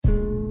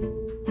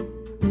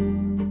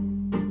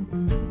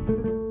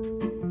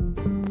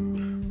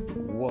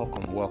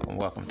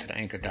welcome to the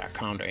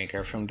Anchor.com, the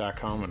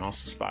AnchorFM.com, and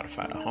also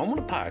Spotify, the home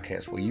of the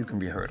podcast where you can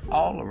be heard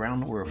all around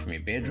the world from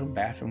your bedroom,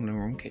 bathroom, living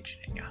room, kitchen,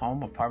 in your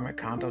home, apartment,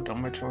 condo,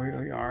 dormitory,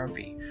 or your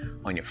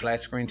RV, on your flat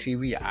screen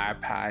TV, your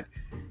iPod,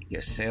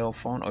 your cell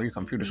phone, or your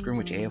computer screen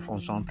with your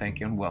headphones on. Thank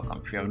you and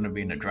welcome. If you happen to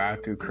be in a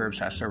drive-through,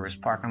 curbside service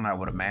parking lot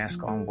with a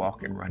mask on,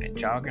 walking, running,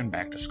 jogging,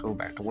 back to school,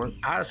 back to work,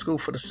 out of school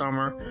for the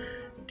summer,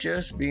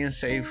 just being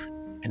safe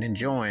and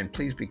enjoying,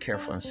 please be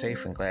careful and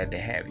safe, and glad to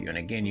have you. And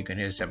again, you can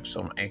hear this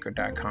episode on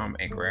Anchor.com,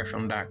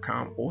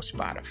 AnchorFM.com, or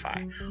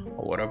Spotify,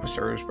 or whatever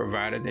service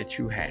provider that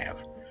you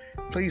have.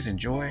 Please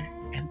enjoy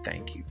and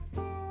thank you.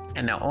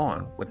 And now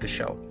on with the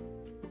show.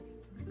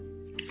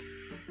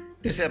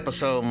 This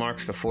episode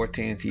marks the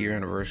 14th year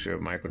anniversary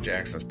of Michael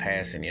Jackson's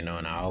passing, and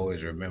I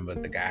always remember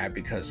the guy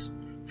because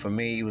for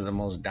me, he was the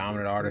most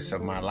dominant artist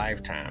of my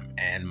lifetime.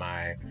 And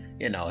I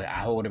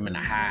hold him in the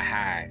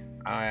high.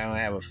 I only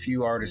have a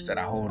few artists that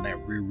I hold that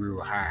real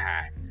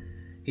high.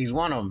 He's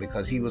one of them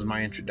because he was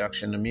my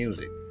introduction to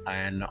music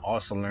and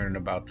also learning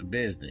about the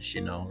business,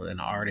 and an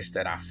artist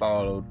that I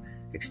followed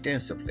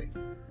extensively.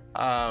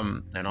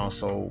 And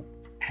also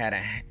had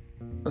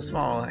a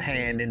small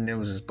hand in, there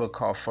was this book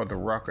called For the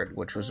Record,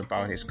 which was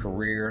about his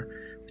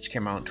career, which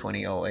came out in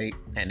 2008.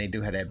 And they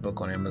do have that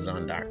book on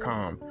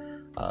Amazon.com.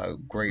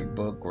 Great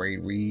book,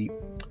 great read,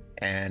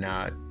 and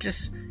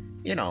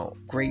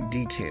great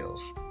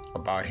details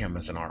about him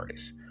as an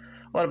artist.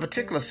 Well, the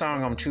particular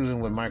song I'm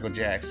choosing with Michael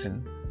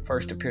Jackson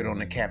first appeared on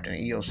the Captain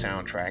EO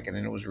soundtrack, and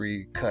then it was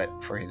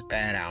recut for his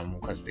Bad album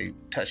because they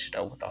touched it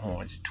up with the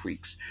horns and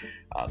tweaks,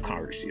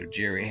 courtesy of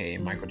Jerry Hay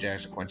and Michael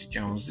Jackson, Quincy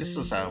Jones. This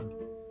was one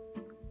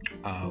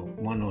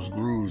of those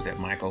grooves that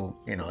Michael,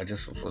 it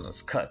just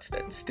was cuts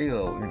that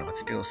still, it's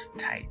still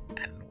tight,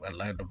 and I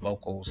love the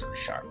vocals and the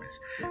sharpness.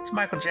 So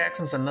Michael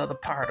Jackson's another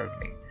part of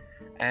me,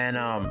 and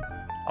I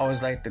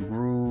always liked the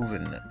groove,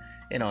 and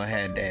it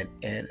had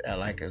that,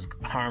 like his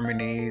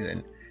harmonies,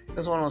 and it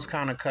was one of those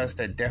kind of cuts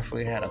that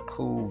definitely had a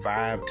cool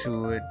vibe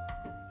to it.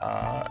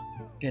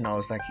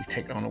 It's like he's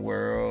taking on the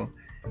world,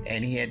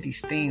 and he had these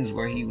themes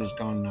where he was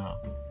going to,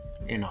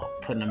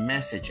 putting a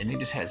message, and he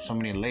just had so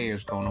many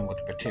layers going on with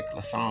the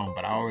particular song.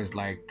 But I always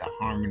liked the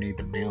harmony,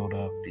 the build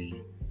up, the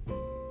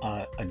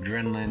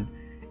adrenaline,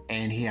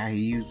 and how he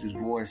used his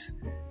voice.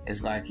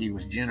 It's like he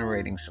was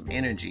generating some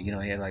energy. He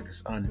had like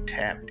this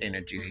untapped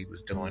energy he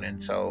was doing,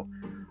 and so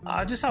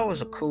just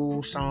always a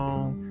cool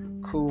song,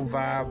 cool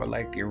vibe. I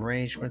like the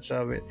arrangements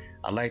of it.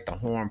 I like the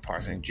horn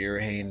parts, and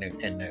Jerry Hay and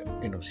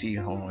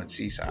the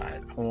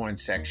seaside horn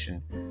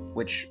section,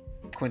 which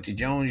Quincy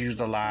Jones used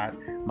a lot.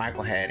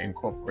 Michael had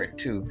incorporated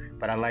too,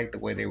 but I like the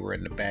way they were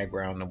in the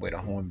background, the way the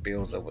horn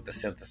builds up with the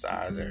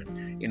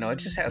synthesizer. It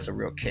just has a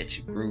real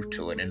catchy groove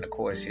to it, and of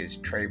course his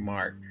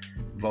trademark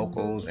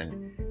vocals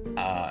and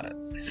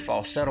his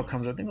falsetto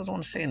comes up. I think I was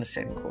going to say in the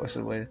second chorus,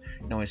 the way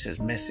it says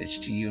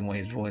 "message to you" and the way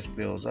his voice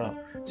builds up.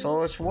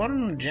 So it's one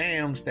of the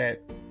jams that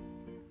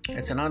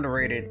it's an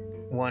underrated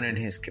one in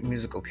his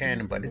musical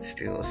canon, but it's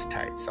still a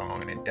tight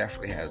song, and it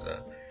definitely has a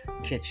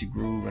catchy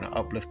groove and an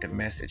uplifting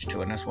message to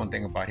it. And that's one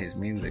thing about his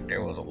music.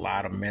 There was a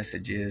lot of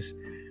messages,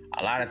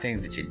 a lot of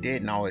things that you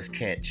didn't always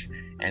catch,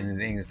 and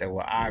things that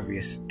were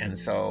obvious. And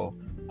so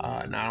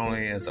not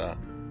only as a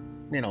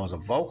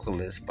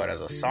vocalist, but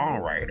as a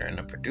songwriter and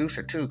a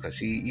producer too,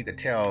 because you could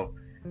tell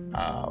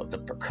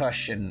the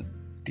percussion,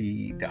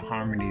 the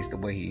harmonies, the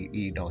way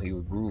he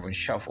would groove and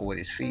shuffle with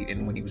his feet,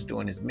 and when he was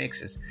doing his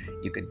mixes,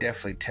 you could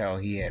definitely tell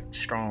he had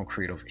strong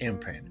creative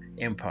input,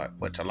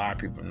 which a lot of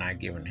people are not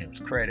giving him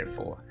credit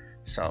for.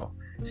 So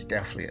it's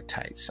definitely a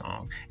tight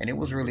song, and it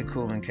was really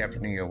cool in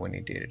Captain EO when he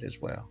did it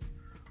as well.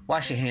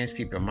 Wash your hands,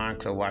 keep your mind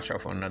clear, watch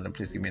out for another.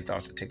 Please give me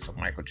thoughts and takes of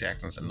Michael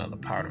Jackson's Another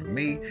Part of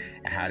Me,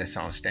 and how this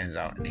song stands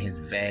out in his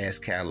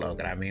vast catalog.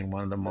 And I mean,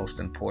 one of the most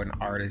important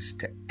artists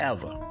to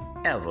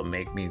ever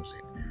make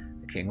music.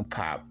 The king of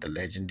pop, the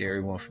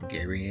legendary one from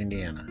Gary,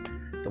 Indiana,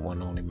 the one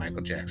and only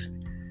Michael Jackson.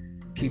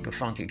 Keep it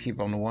funky, keep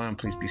on the one.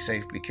 Please be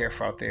safe, be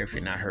careful out there. If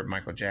you've not heard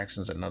Michael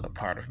Jackson's Another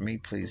Part of Me,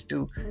 please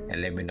do,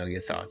 and let me know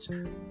your thoughts.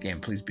 Again,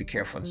 please be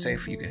careful and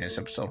safe. You can hear this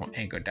episode on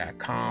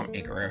Anchor.com,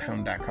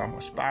 AnchorFM.com, or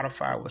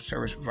Spotify, what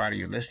service provider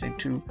you're listening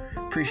to.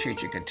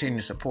 Appreciate your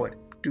continued support.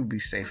 Do be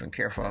safe and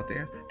careful out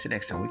there. Till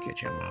next time we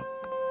catch you, I'm out.